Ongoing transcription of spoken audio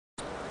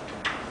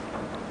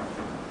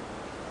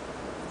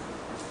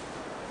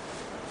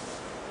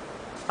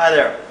Hi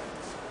there.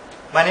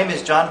 My name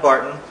is John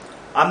Barton.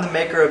 I'm the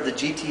maker of the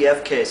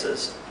GTF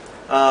cases.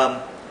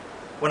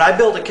 When I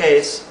build a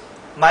case,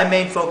 my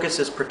main focus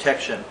is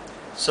protection.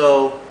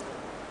 So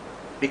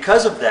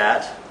because of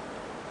that,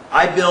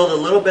 I build a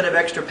little bit of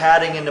extra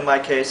padding into my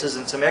cases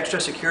and some extra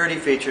security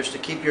features to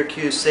keep your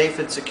cues safe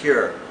and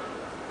secure.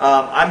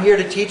 I'm here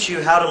to teach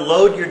you how to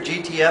load your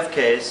GTF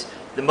case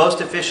the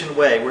most efficient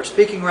way. We're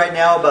speaking right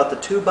now about the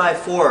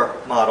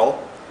 2x4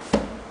 model.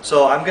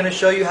 So I'm going to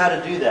show you how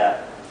to do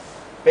that.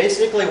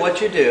 Basically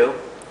what you do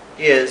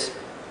is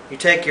you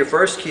take your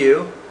first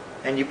cue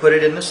and you put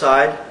it in the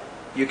side.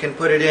 You can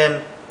put it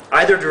in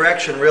either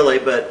direction really,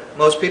 but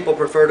most people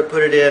prefer to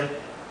put it in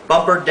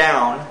bumper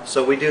down.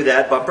 So we do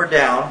that, bumper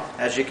down,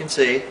 as you can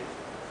see.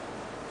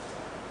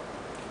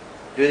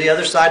 Do the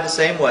other side the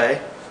same way.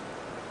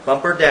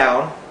 Bumper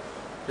down.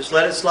 Just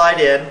let it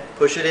slide in,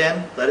 push it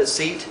in, let it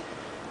seat.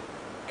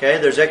 Okay,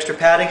 there's extra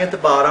padding at the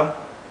bottom.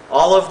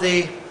 All of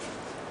the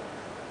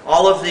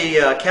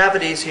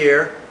cavities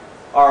here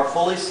are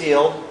fully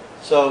sealed,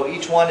 so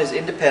each one is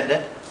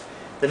independent.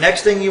 The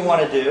next thing you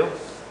want to do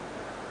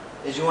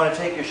is you want to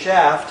take your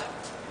shaft.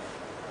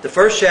 The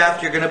first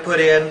shaft you're going to put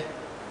in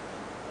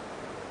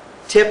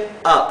tip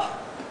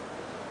up.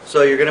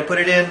 So you're going to put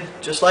it in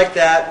just like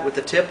that with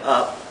the tip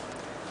up.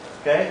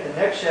 Okay, the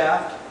next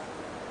shaft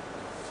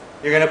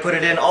you're going to put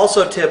it in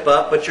also tip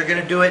up, but you're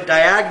going to do it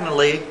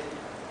diagonally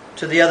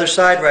to the other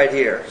side right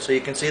here. So you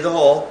can see the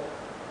hole.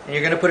 And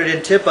you're going to put it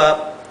in tip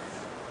up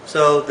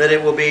so that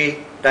it will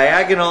be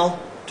diagonal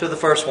to the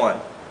first one,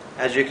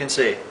 as you can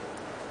see.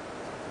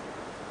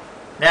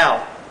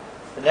 Now,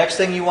 the next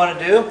thing you want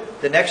to do,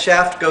 the next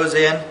shaft goes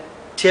in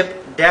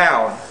tip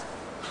down.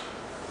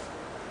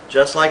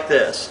 Just like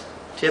this.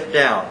 Tip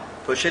down.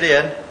 Push it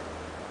in.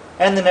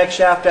 And the next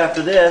shaft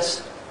after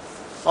this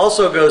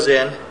also goes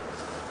in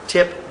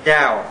tip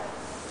down.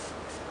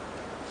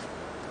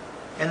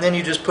 And then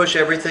you just push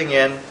everything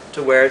in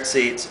to where it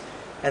seats,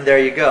 and there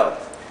you go.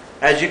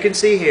 As you can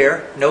see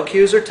here, no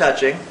cues are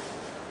touching,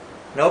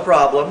 no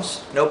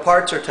problems, no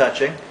parts are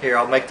touching. Here,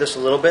 I'll make this a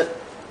little bit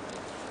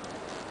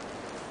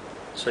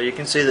so you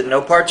can see that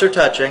no parts are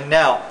touching.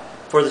 Now,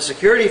 for the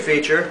security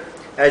feature,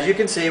 as you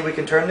can see, we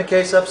can turn the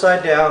case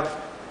upside down,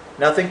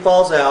 nothing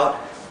falls out.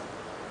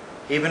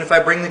 Even if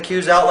I bring the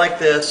cues out like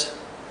this,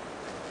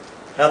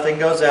 nothing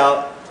goes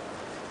out,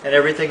 and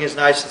everything is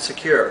nice and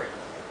secure.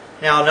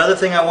 Now, another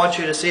thing I want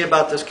you to see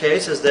about this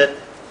case is that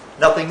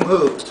nothing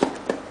moves.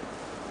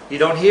 You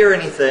don't hear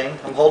anything.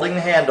 I'm holding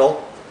the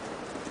handle.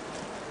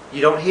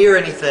 You don't hear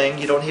anything.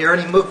 You don't hear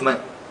any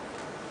movement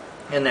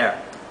in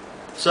there.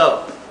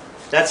 So,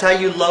 that's how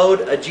you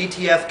load a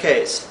GTF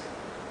case.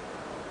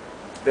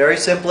 Very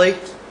simply,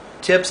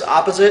 tips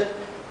opposite,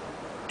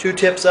 2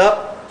 tips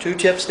up, 2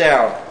 tips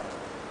down.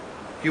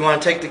 If you want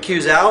to take the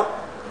cues out,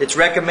 it's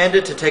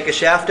recommended to take a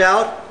shaft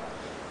out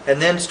and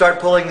then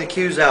start pulling the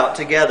cues out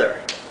together.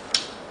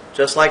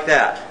 Just like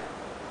that.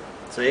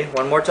 See,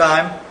 one more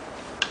time.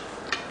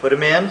 Put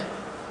them in.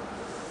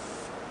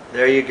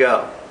 There you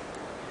go.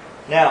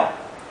 Now,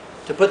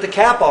 to put the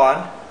cap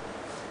on,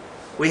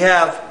 we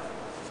have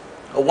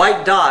a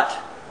white dot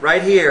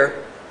right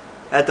here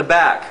at the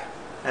back.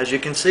 As you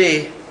can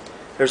see,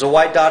 there's a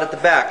white dot at the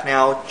back.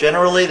 Now,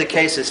 generally the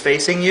case is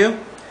facing you,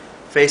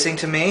 facing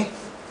to me.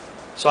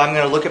 So I'm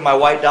going to look at my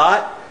white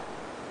dot,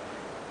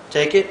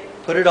 take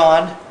it, put it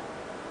on,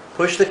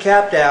 push the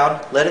cap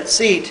down, let it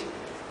seat.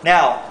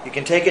 Now, you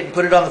can take it and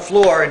put it on the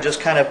floor and just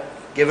kind of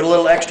give it a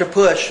little extra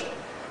push,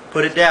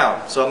 put it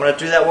down. So I'm going to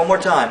do that one more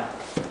time.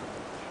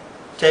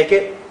 Take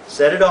it,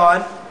 set it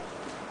on,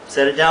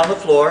 set it down on the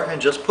floor,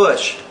 and just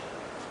push.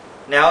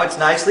 Now it's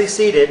nicely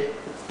seated,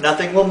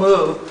 nothing will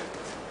move,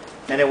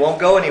 and it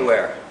won't go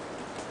anywhere.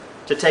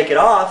 To take it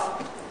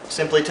off,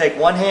 simply take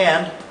one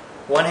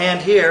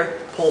hand here,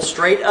 pull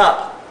straight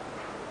up.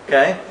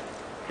 Okay?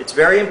 It's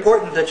very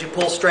important that you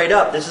pull straight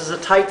up. This is a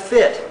tight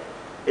fit.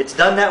 It's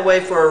done that way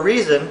for a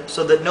reason,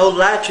 so that no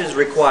latch is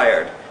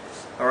required.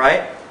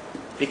 Alright?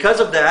 Because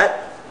of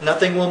that,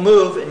 nothing will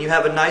move and you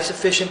have a nice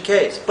efficient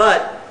case.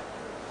 But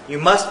you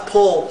must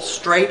pull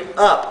straight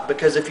up,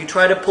 because if you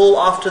try to pull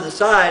off to the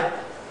side,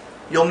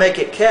 you'll make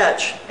it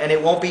catch and it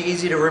won't be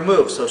easy to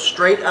remove. So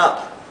straight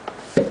up.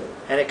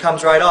 And it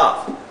comes right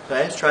off.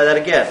 Okay, let's try that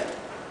again.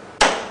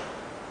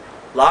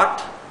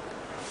 Locked,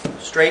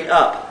 straight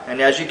up.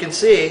 And as you can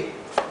see,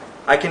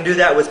 I can do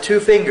that with 2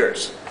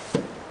 fingers.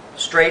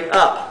 Straight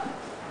up.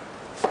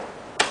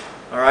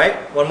 Alright,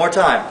 one more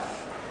time.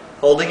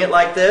 Holding it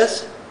like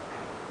this,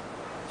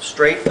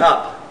 straight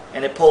up,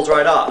 and it pulls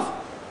right off.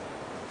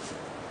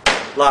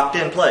 Locked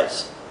in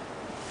place.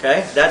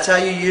 Okay, that's how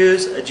you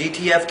use a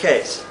GTF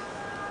case.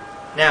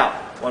 Now,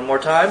 one more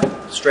time,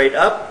 straight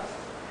up.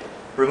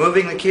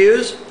 Removing the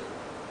cues.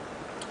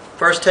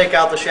 First take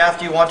out the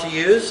shaft you want to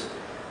use,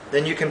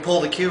 then you can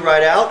pull the cue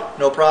right out,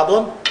 no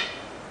problem.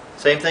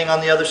 Same thing on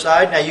the other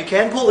side. Now you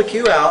can pull the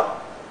cue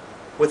out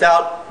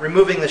without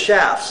removing the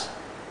shafts.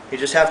 You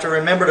just have to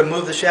remember to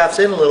move the shafts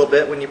in a little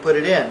bit when you put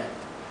it in.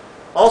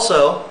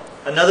 Also,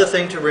 another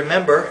thing to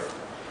remember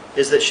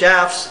is that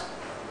shafts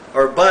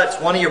or butts,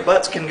 one of your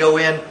butts can go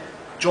in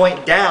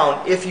joint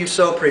down if you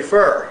so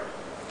prefer.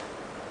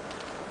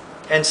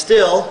 And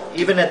still,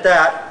 even at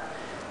that,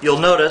 you'll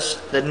notice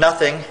that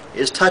nothing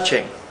is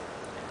touching.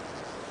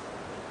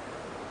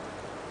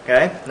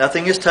 Okay?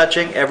 Nothing is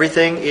touching.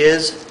 Everything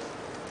is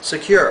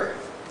secure.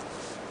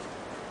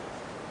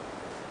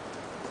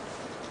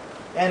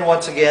 And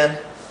once again,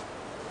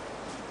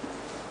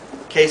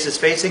 case is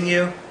facing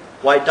you,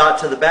 white dot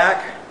to the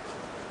back,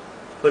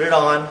 put it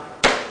on,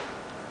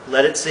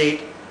 let it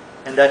seat,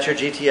 and that's your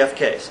GTF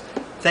case.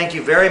 Thank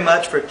you very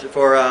much for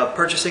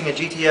purchasing a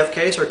GTF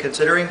case or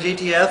considering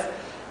GTF.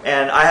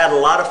 And I had a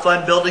lot of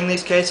fun building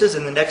these cases.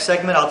 In the next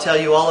segment, I'll tell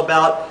you all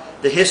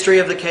about the history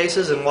of the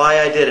cases and why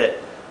I did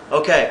it.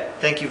 Okay,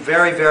 thank you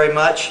very, very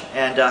much,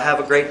 and have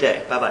a great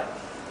day. Bye-bye.